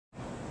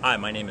Hi,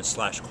 my name is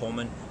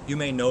Coleman. You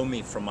may know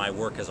me from my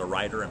work as a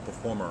writer and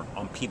performer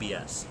on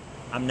PBS.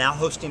 I'm now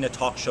hosting a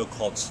talk show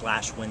called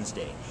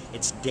Wednesday.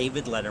 It's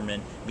David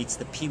Letterman meets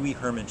the Pee Wee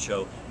Herman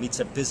Show meets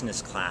a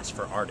business class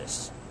for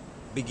artists.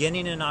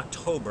 Beginning in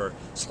October,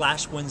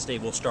 Wednesday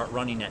will start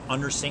running at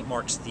Under St.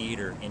 Mark's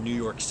Theater in New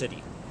York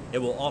City. It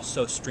will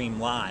also stream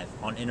live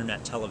on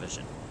internet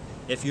television.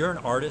 If you're an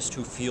artist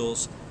who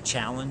feels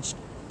challenged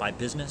by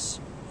business,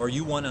 or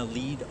you want to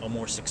lead a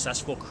more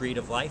successful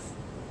creative life,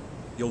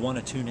 you'll want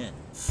to tune in.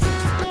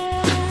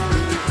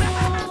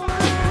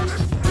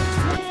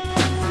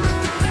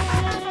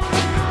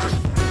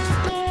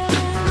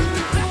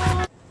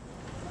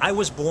 I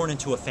was born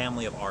into a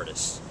family of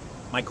artists.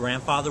 My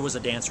grandfather was a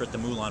dancer at the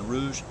Moulin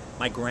Rouge,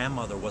 my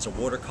grandmother was a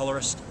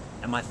watercolorist,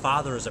 and my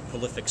father is a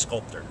prolific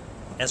sculptor.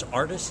 As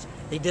artists,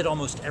 they did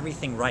almost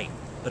everything right,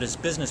 but as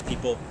business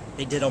people,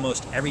 they did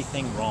almost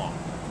everything wrong.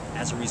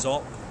 As a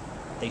result,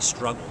 they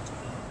struggled.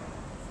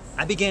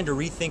 I began to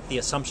rethink the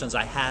assumptions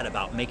I had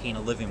about making a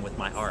living with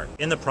my art.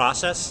 In the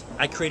process,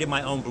 I created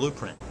my own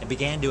blueprint and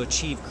began to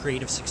achieve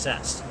creative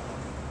success.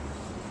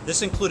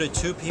 This included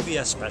 2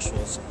 PBS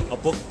specials, a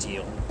book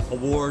deal,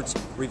 awards,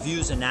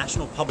 reviews in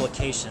national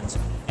publications,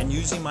 and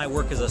using my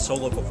work as a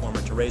solo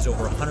performer to raise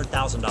over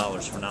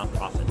 $100,000 for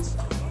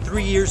nonprofits.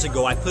 3 years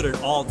ago, I put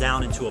it all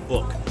down into a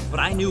book, but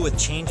I knew with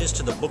changes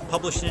to the book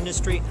publishing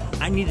industry,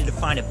 I needed to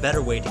find a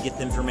better way to get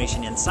the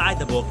information inside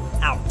the book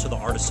out to the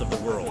artists of the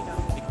world.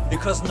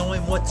 Because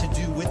knowing what to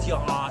do with your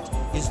art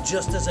is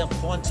just as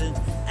important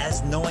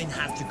as knowing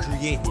how to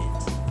create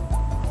it.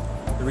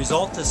 The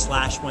result is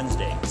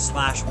Wednesday,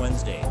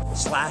 Wednesday,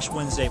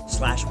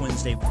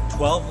 Wednesday,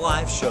 12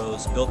 live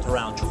shows built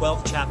around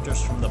 12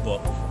 chapters from the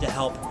book to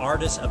help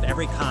artists of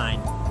every kind,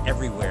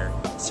 everywhere,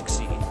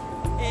 succeed.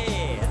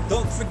 Hey,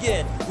 don't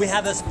forget, we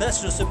have a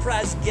special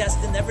surprise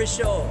guest in every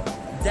show.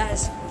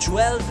 That's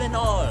 12 in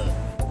all.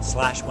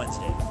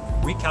 Wednesday,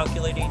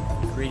 recalculating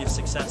creative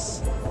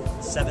success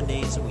 7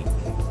 days a week.